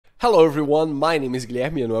Hello everyone, my name is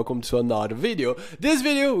Guilherme and welcome to another video. This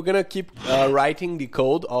video we're gonna keep writing the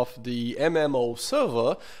code of the MMO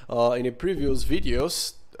server. In the previous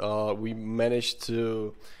videos we managed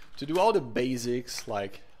to do all the basics,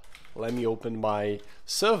 like let me open my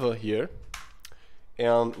server here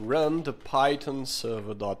and run the python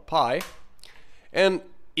server.py. And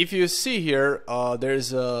if you see here,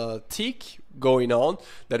 there's a tick going on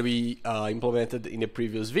that we implemented in the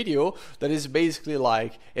previous video. That is basically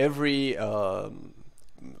like every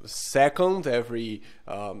second, every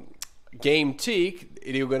game tick,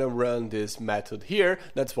 you're gonna run this method here.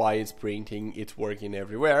 That's why it's printing, it's working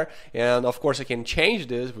everywhere. And of course I can change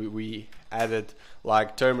this. We added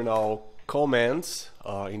like terminal commands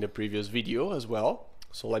in the previous video as well.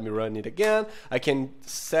 So let me run it again. I can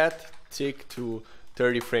set tick to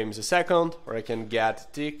 30 frames a second, or I can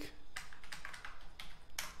get tick,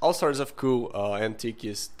 all sorts of cool, and tick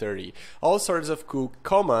is 30. All sorts of cool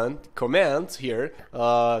commands here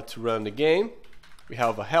to run the game. We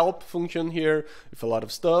have a help function here with a lot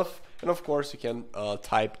of stuff, and of course you can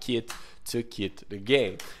type kit to kit the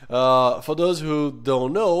game. For those who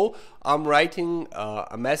don't know, I'm writing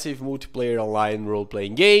a massive multiplayer online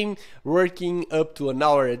role-playing game, working up to an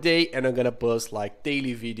hour a day, and I'm gonna post like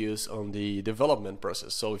daily videos on the development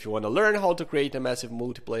process. So if you want to learn how to create a massive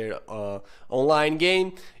multiplayer online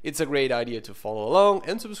game, it's a great idea to follow along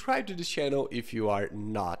and subscribe to this channel if you are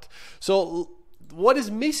not. So what is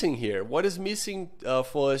missing here? What is missing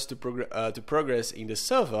for us to progress in the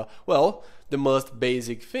server? Well, the most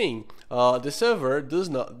basic thing. The server does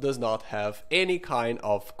not have any kind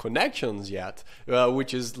of connections yet,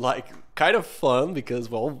 which is like kind of fun because,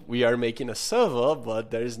 well, we are making a server,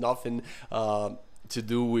 but there is nothing to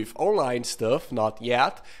do with online stuff, not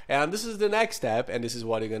yet. And this is the next step, and this is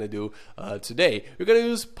what we're gonna do today. We're gonna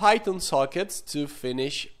use Python sockets to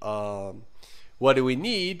finish what do we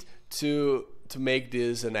need to make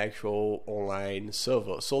this an actual online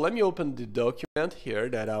server. So let me open the document here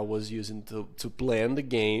that I was using to plan the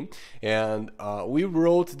game, and we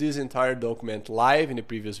wrote this entire document live in the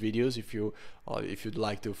previous videos if you'd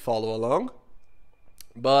like to follow along.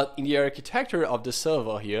 But in the architecture of the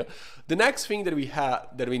server here, the next thing that we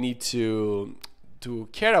need to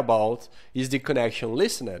care about is the connection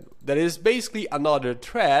listener. That is basically another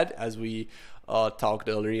thread, as we talked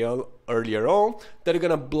earlier on, that are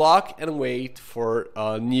gonna block and wait for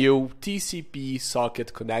new TCP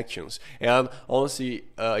socket connections. And once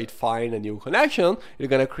it finds a new connection, you're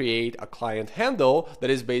gonna create a client handle that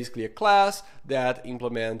is basically a class that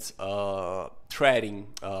implements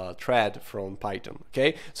thread from Python.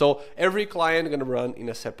 Okay, so every client is gonna run in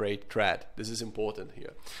a separate thread. This is important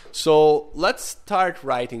here. So let's start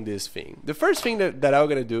writing this thing. The first thing that I'm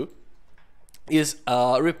gonna do is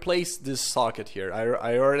replace this socket here.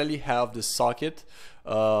 I already have the socket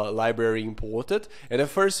library imported, and the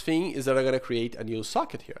first thing is that I'm gonna create a new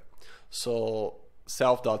socket here. So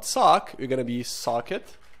self.sock, we're gonna be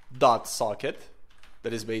socket.socket.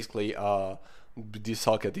 That is basically the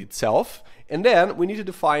socket itself, and then we need to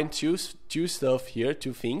define two stuff here,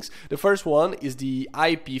 two things. The first one is the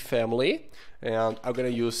IP family, and I'm gonna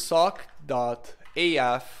use sock.af_inet.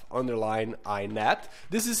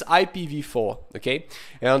 This is IPv4, okay?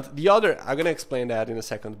 And the other, I'm gonna explain that in a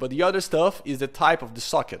second, but the other stuff is the type of the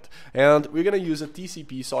socket. And we're gonna use a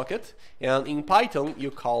TCP socket, and in Python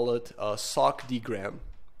you call it sock dgram.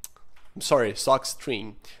 I'm sorry, sock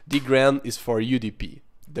string. Dgram is for UDP,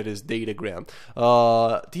 that is datagram.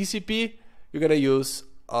 TCP, you're gonna use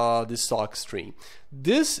the sock string.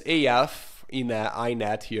 This AF in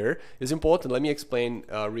inet here is important. Let me explain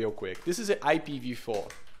real quick. This is an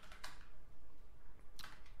IPv4.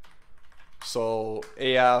 So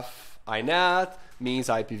AF inet means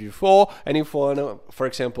IPv4, and if you want, for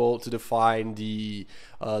example, to define the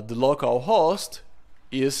local host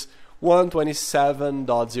is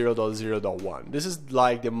 127.0.0.1. This is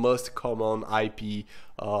like the most common IP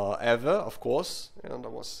ever, of course, and that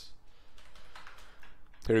was.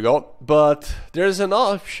 Here we go. But there's an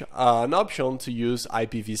option to use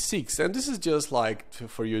IPv6, and this is just like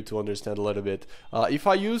for you to understand a little bit. If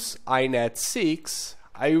I use inet6,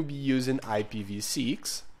 I will be using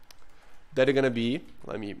IPv6. That are gonna be,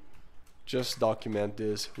 let me just document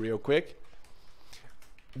this real quick.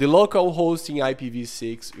 The local hosting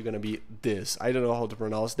IPv6 is gonna be this. I don't know how to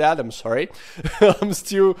pronounce that, I'm sorry. I'm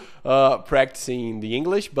still practicing the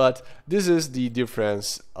English, but this is the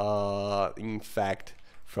difference in fact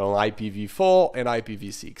from IPv4 and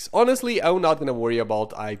IPv6. Honestly, I'm not gonna worry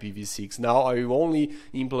about IPv6 now. I will only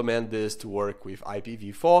implement this to work with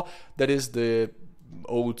IPv4. That is the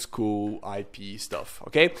old school IP stuff,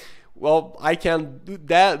 okay? well, I can do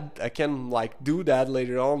that. I can like do that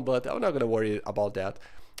later on, but I'm not gonna worry about that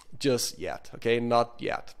just yet. Okay, not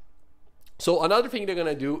yet. So another thing they're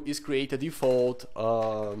gonna do is create a default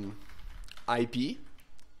IP.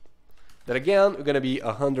 That again, we're gonna be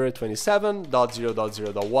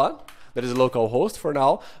 127.0.0.1. That is a local host for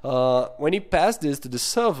now. When you pass this to the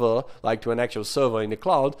server, like to an actual server in the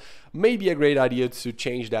cloud, may be a great idea to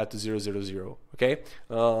change that to 000. Okay,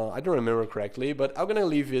 I don't remember correctly, but I'm gonna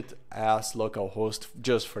leave it as local host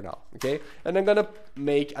just for now. Okay, and I'm gonna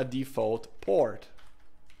make a default port.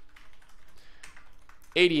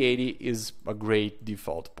 8080 is a great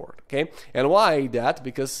default port, okay? And why that?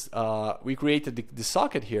 Because we created the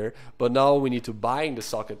socket here, but now we need to bind the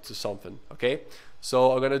socket to something, okay?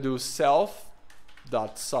 So I'm gonna do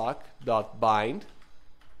self.sock.bind,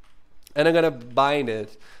 and I'm gonna bind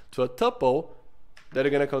it to a tuple that are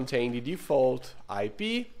gonna contain the default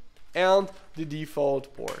IP and the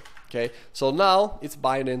default port. Okay, so now it's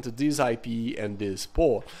binding to this IP and this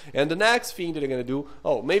port. And the next thing that I'm gonna do,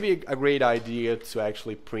 oh, maybe a great idea to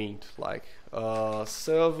actually print like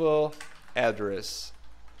server address,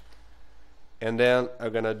 and then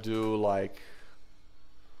I'm gonna do like,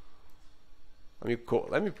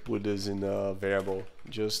 let me put this in a variable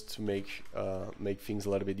just to make things a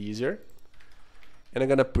little bit easier. And I'm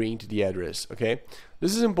gonna print the address. Okay,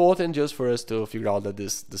 this is important just for us to figure out that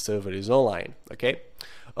the server is online. Okay,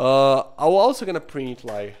 I'm also gonna print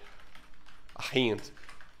like a hint,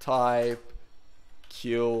 type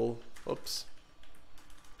kill,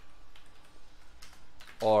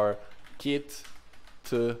 or git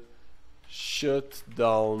to shut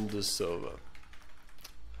down the server.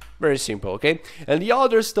 Very simple. Okay, and the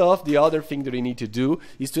other thing that we need to do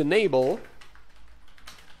is to enable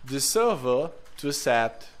the server to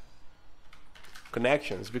accept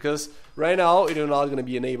connections, because right now it is not going to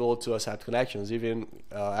be enabled to accept connections even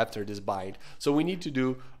after this bind. So we need to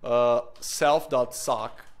do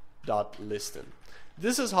self.sock.listen.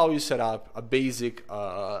 This is how you set up a basic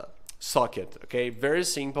socket. Okay, very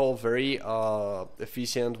simple, very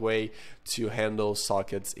efficient way to handle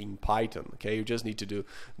sockets in Python. Okay, you just need to do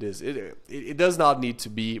this. It does not need to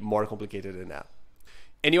be more complicated than that.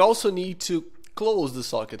 And you also need to close the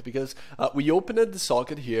socket, because we opened the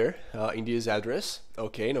socket here in this address.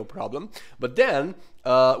 Okay, no problem. But then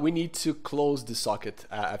we need to close the socket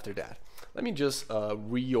after that. Let me just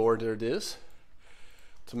reorder this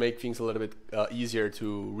to make things a little bit easier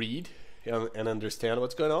to read and understand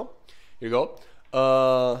what's going on. Here you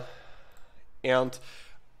go. And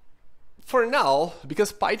for now,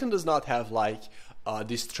 because Python does not have like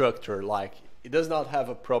this structure, like it does not have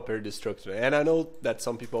a proper destructor. And I know that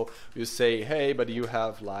some people will say, hey, but you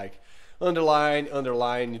have like underline,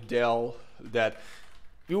 del, that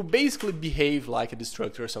will basically behave like a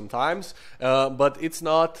destructor sometimes, but it's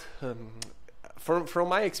not, from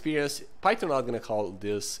my experience, Python not gonna call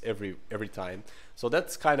this every time. So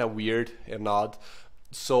that's kind of weird and odd.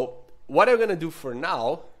 So what I'm gonna do for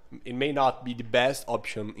now, it may not be the best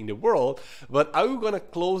option in the world, but I'm gonna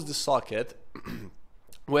close the socket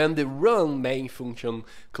when the run main function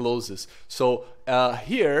closes. So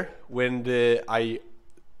here, when I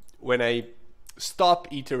stop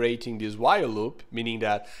iterating this while loop, meaning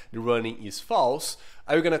that the running is false,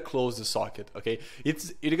 I'm gonna close the socket. Okay,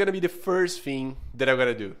 it's gonna be the first thing that I'm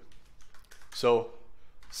gonna do. So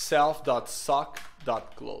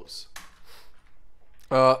self.sock.close.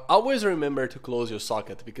 Always remember to close your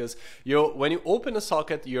socket, because when you open a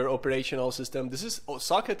socket, your operational system,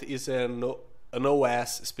 socket is an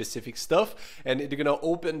OS specific stuff, and you're gonna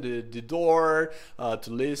open the door to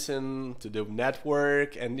listen to the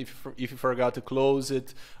network, and if you forgot to close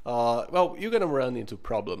it, well, you're gonna run into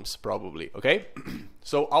problems probably. Okay,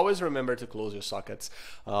 so always remember to close your sockets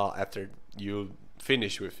after you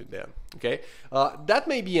finish with them. Okay, that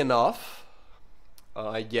may be enough,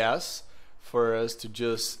 I guess, for us to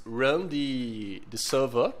just run the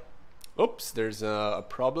server. Oops, there's a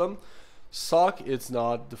problem. Sock is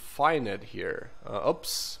not defined here.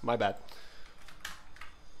 Oops, my bad.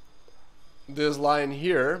 This line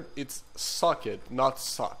here, it's socket, not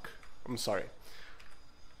sock. I'm sorry.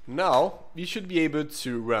 Now you should be able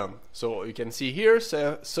to run. So you can see here,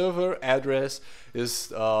 server address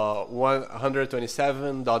is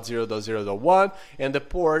 127.0.0.1, and the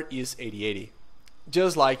port is 8080,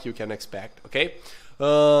 just like you can expect. Okay.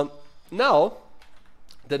 Now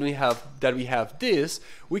that we have this,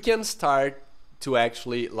 we can start to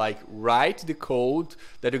actually like write the code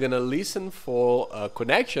that you're gonna listen for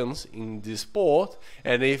connections in this port,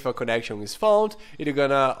 and if a connection is found, you're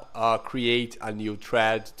gonna create a new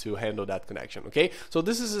thread to handle that connection. Okay, so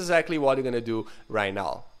this is exactly what you're gonna do right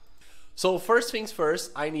now. So first things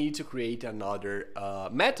first, I need to create another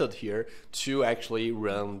method here to actually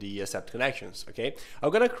run the accept connections, okay?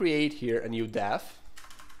 I'm gonna create here a new def,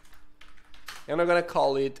 and I'm gonna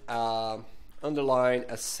call it underline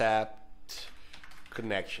accept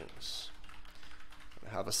connections. I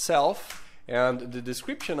have a self, and the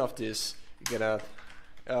description of this, they're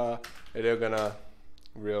gonna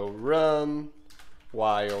will run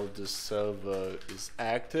while the server is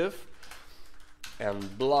active,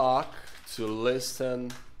 and block to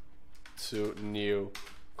listen to new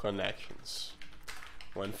connections.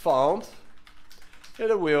 When found,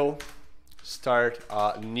 it will start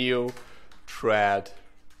a new thread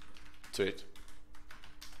to it.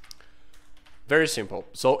 Very simple.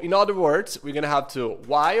 So in other words, we're gonna have to,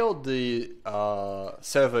 while the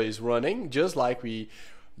server is running, just like we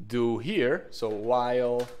do here, so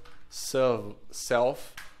while self.running,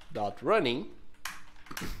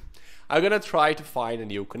 I'm gonna try to find a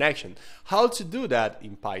new connection. How to do that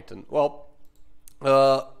in Python? Well,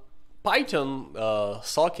 Python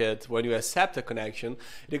socket, when you accept a connection,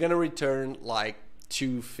 they're gonna return like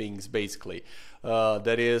two things basically.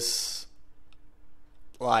 That is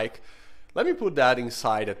like, let me put that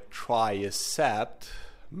inside a try accept.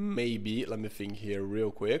 Maybe, let me think here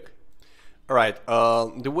real quick. All right,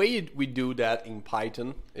 the way we do that in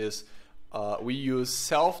Python is we use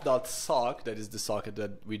self.sock, that is the socket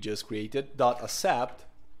that we just created, .accept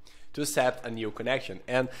to accept a new connection.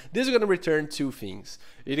 And this is going to return two things.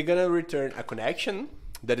 It's going to return a connection,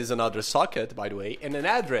 that is another socket, by the way, and an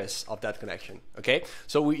address of that connection, okay?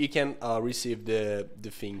 So you can receive the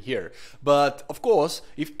thing here. But, of course,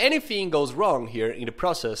 if anything goes wrong here in the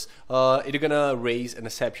process, it's going to raise an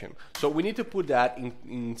exception. So we need to put that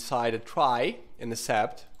inside a try and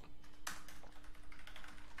accept.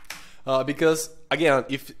 Because again,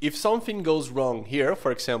 if something goes wrong here,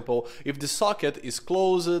 for example, if the socket is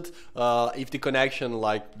closed, if the connection,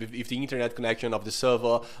 like if the internet connection of the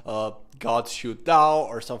server got shut down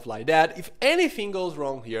or something like that, if anything goes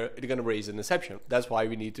wrong here, it's gonna raise an exception. That's why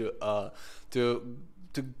we need to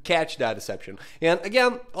catch that exception. And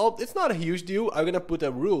again, it's not a huge deal. I'm gonna put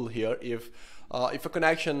a rule here. If a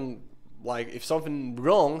connection, like if something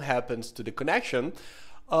wrong happens to the connection,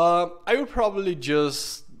 I will probably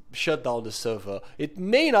just shut down the server. It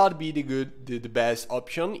may not be the best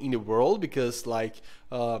option in the world, because like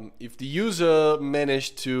if the user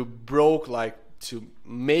managed to to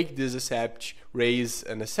make this accept raise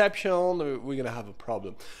an exception, we're gonna have a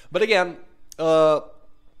problem. But again, I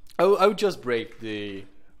would just break the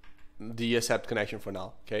accept connection for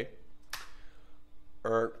now, okay?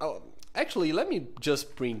 Or actually, let me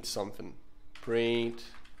just print something. Print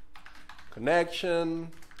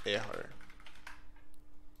connection error.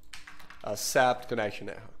 Accept connection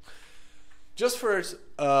error. Just for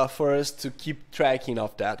us to keep tracking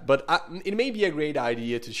of that. But it may be a great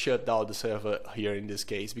idea to shut down the server here in this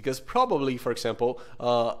case, because probably, for example,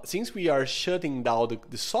 since we are shutting down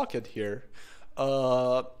the socket here,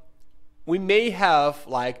 we may have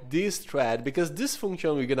like this thread, because this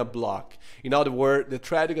function we're gonna block. In other words, the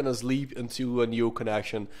thread is gonna sleep until a new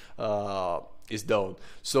connection is done.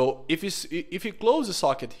 So if you close the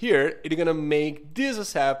socket here, it's gonna make this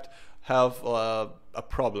accept have a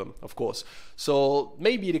problem, of course. So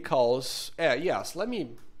maybe the calls, yes, let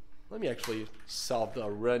me actually solve the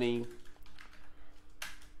running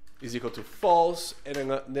is equal to false, and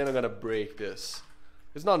then I'm gonna break this.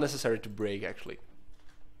 It's not necessary to break actually.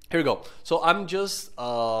 Here we go. So I'm just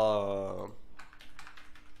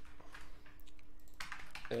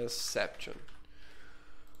exception,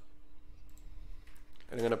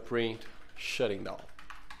 and I'm gonna print shutting down.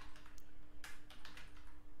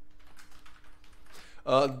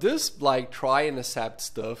 This like try and accept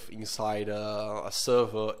stuff inside a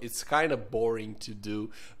server, it's kind of boring to do,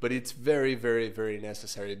 but it's very, very, very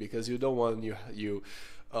necessary, because you don't want your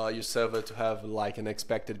server to have like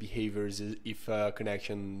unexpected behaviors if a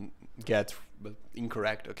connection gets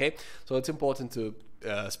incorrect, okay? So it's important to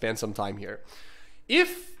spend some time here.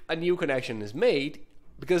 If a new connection is made,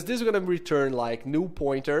 because this is going to return like new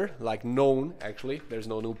pointer, like known actually, there's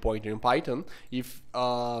no new pointer in Python, if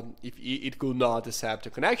it could not accept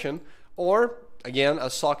a connection, or again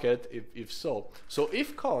a socket if so. So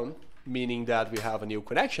if con, meaning that we have a new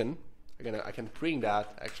connection, again I can print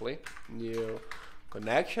that actually, new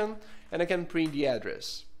connection, and I can print the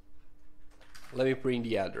address. Let me print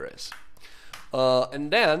the address.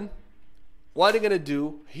 And then what I'm going to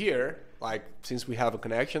do here, like since we have a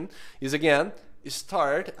connection, is again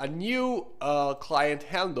start a new client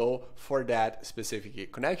handle for that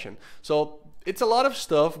specific connection. So it's a lot of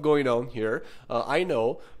stuff going on here, I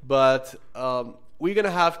know, but we're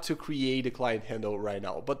gonna have to create a client handle right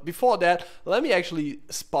now. But before that, let me actually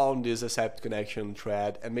spawn this accept connection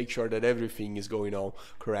thread and make sure that everything is going on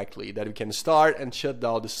correctly, that we can start and shut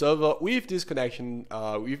down the server with this connection,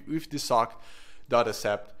 with the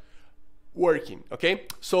sock.accept working. Okay,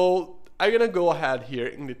 so I'm gonna go ahead here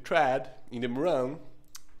in the thread, in the run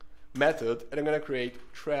method, and I'm gonna create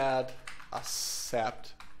thread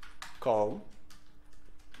accept com.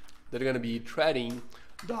 They're gonna be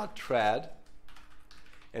threading.thread,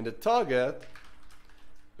 and the target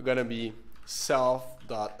are gonna be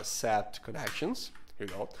self.accept connections. Here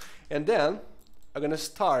we go. And then I'm gonna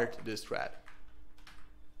start this thread,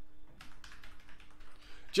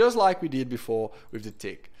 just like we did before with the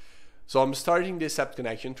tick. So I'm starting the accept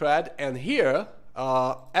connection thread, and here,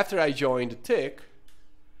 after I join the tick,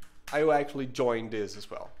 I will actually join this as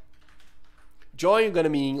well. Join is gonna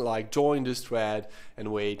mean like join this thread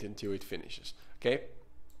and wait until it finishes. Okay,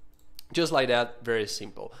 just like that, very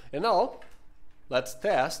simple. And now let's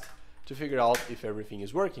test to figure out if everything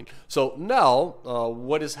is working. So now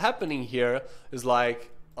what is happening here is like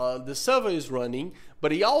the server is running,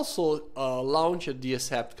 but he also launched the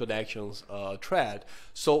accept connections thread.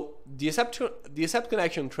 So the accept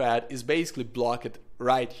connection thread is basically blocked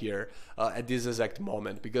right here at this exact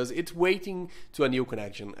moment because it's waiting to a new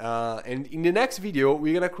connection. And in the next video,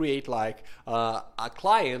 we're gonna create like a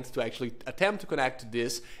client to actually attempt to connect to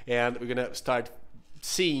this, and we're gonna start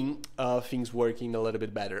seeing things working a little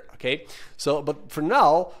bit better. Okay, so but for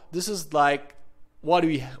now, this is like what do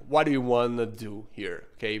we want to do here.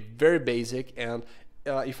 Okay, very basic. And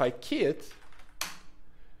if I quit,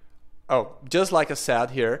 oh, just like I said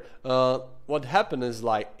here, what happened is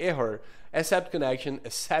like error, accept connection,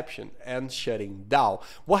 exception, and shutting down.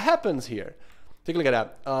 What happens here? Take a look at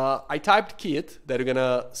that. I typed quit, that we're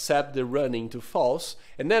gonna set the running to false,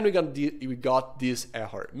 and then we got this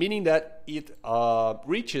error, meaning that it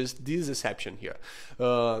reaches this exception here.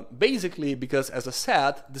 Basically, because as I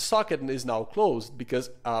said, the socket is now closed, because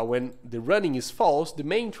when the running is false, the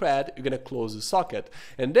main thread is gonna close the socket,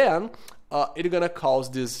 and then it's gonna cause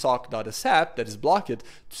this sock.accept that is blocked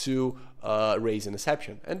to raise an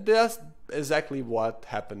exception, and that's exactly what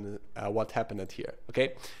happened here.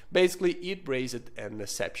 Okay, basically it raised an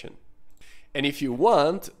exception. And if you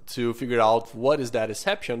want to figure out what is that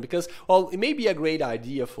exception, because well, it may be a great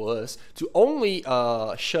idea for us to only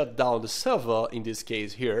shut down the server in this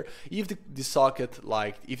case here if the socket,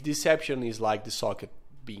 like if the exception is like the socket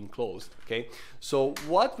being closed. Okay, so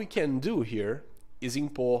what we can do here is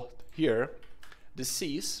import here the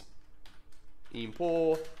sys,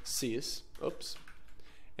 import sys, oops.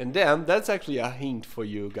 And then that's actually a hint for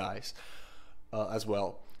you guys as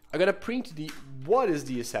well. I'm gonna print what is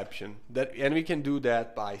the exception, and we can do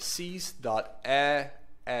that by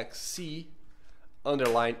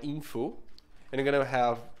sys.exc_info, and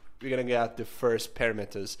we're gonna get the first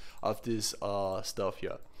parameters of this stuff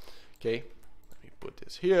here. Okay, let me put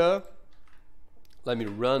this here. Let me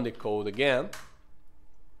run the code again,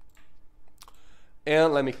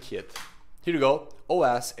 and let me quit. Here we go.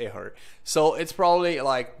 OS error. So it's probably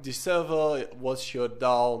like the server was shut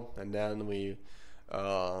down, and then we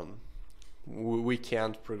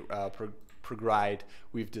can't progride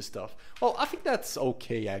with this stuff. Well, I think that's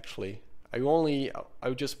okay actually.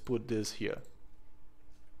 I'll just put this here.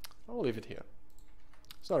 I'll leave it here.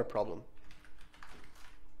 It's not a problem.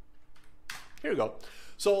 Here we go.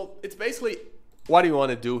 So it's basically what you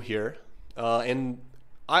want to do here, and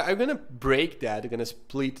I'm gonna break that. I'm gonna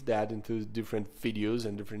split that into different videos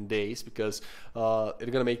and different days, because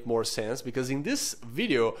it's gonna make more sense. Because in this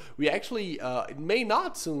video, we actually it may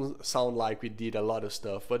not sound like we did a lot of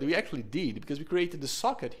stuff, but we actually did, because we created the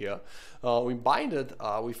socket here. We bind it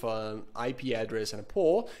with an IP address and a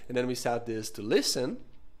port, and then we set this to listen.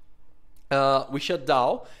 We shut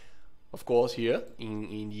down, of course, here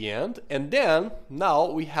in the end, and then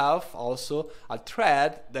now we have also a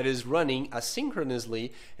thread that is running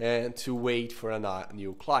asynchronously and to wait for a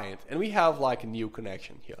new client, and we have like a new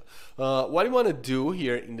connection here. What we want to do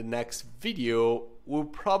here in the next video will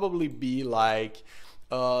probably be like,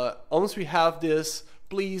 once we have this,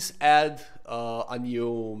 please add a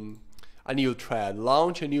new thread,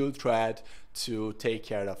 launch a new thread to take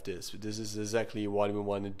care of this. This is exactly what we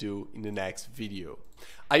want to do in the next video.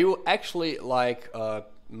 I will actually like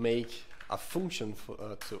make a function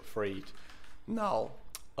for it. Now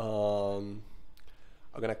I'm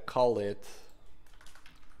gonna call it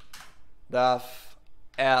def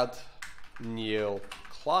add new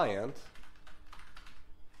client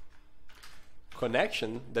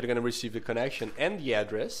connection. They're gonna receive the connection and the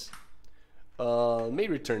address. May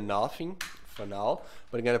return nothing for now,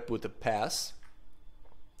 but I'm gonna put a pass,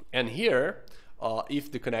 and here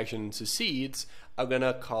if the connection succeeds, I'm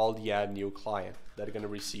gonna call the add new client that's gonna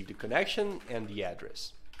receive the connection and the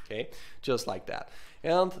address. Okay, just like that.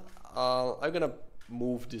 And I'm gonna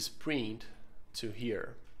move this print to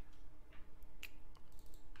here.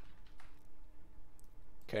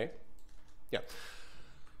 Okay, yeah.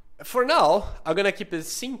 For now, I'm gonna keep it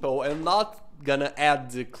simple and not gonna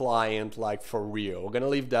add the client like for real. We're gonna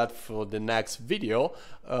leave that for the next video,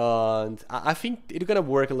 and I think it's gonna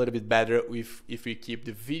work a little bit better if we keep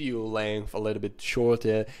the video length a little bit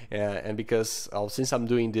shorter, and because since I'm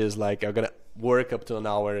doing this, like, I'm gonna work up to an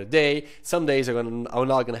hour a day. Some days I'm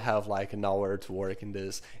not gonna have like an hour to work in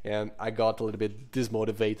this, and I got a little bit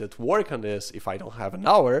dismotivated to work on this if I don't have an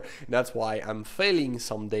hour. And that's why I'm failing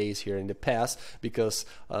some days here in the past, because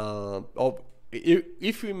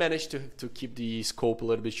if we manage to keep the scope a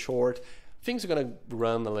little bit short, things are gonna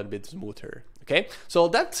run a little bit smoother. Okay, so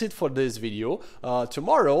that's it for this video.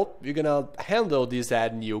 Tomorrow we're gonna handle this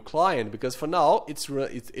add new client, because for now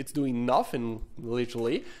it's doing nothing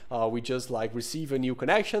literally. We just like receive a new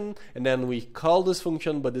connection and then we call this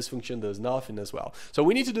function, but this function does nothing as well. So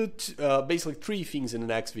we need to do basically 3 things in the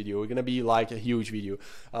next video. We're gonna be like a huge video,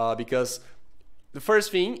 because the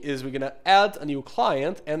first thing is we're gonna add a new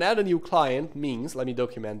client, and add a new client means, let me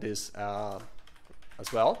document this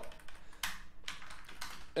as well.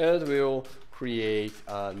 And we'll create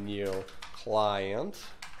a new client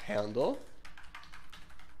handle,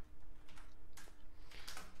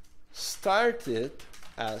 start it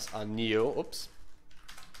as a new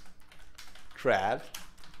thread,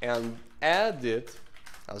 and add it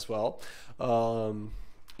as well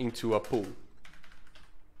into a pool.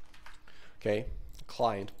 Okay,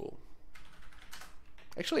 client pool.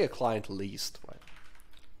 Actually, a client list, right?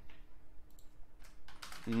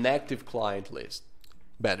 An active client list.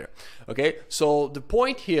 Better. Okay, so the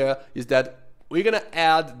point here is that we're gonna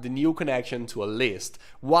add the new connection to a list.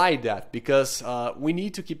 Why that? Because we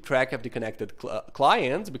need to keep track of the connected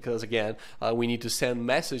clients, because again, we need to send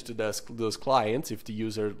message to those clients if the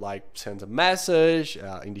user like sends a message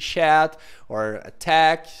in the chat or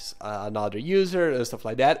attacks another user and stuff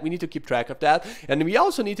like that. We need to keep track of that, and we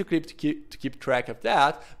also need to keep track of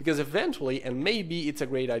that, because eventually, and maybe it's a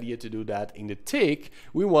great idea to do that in the tick,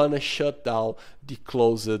 we want to shut down the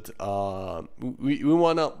closed. We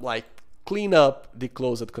want to like clean up the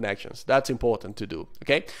closed connections. That's important to do.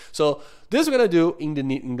 Okay, so this we're gonna do in the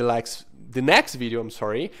next video. I'm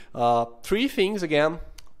sorry. 3 things again.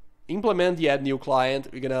 Implement the add new client.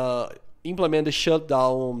 We're gonna implement the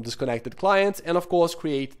shutdown disconnected clients, and of course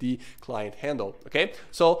create the client handle. Okay,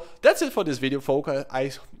 so that's it for this video, folks.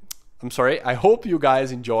 I'm sorry, I hope you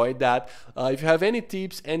guys enjoyed that. If you have any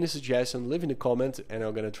tips, any suggestions, leave in the comments, and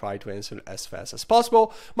I'm gonna try to answer as fast as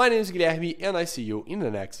possible. My name is Guilherme, and I see you in the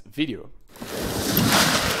next video.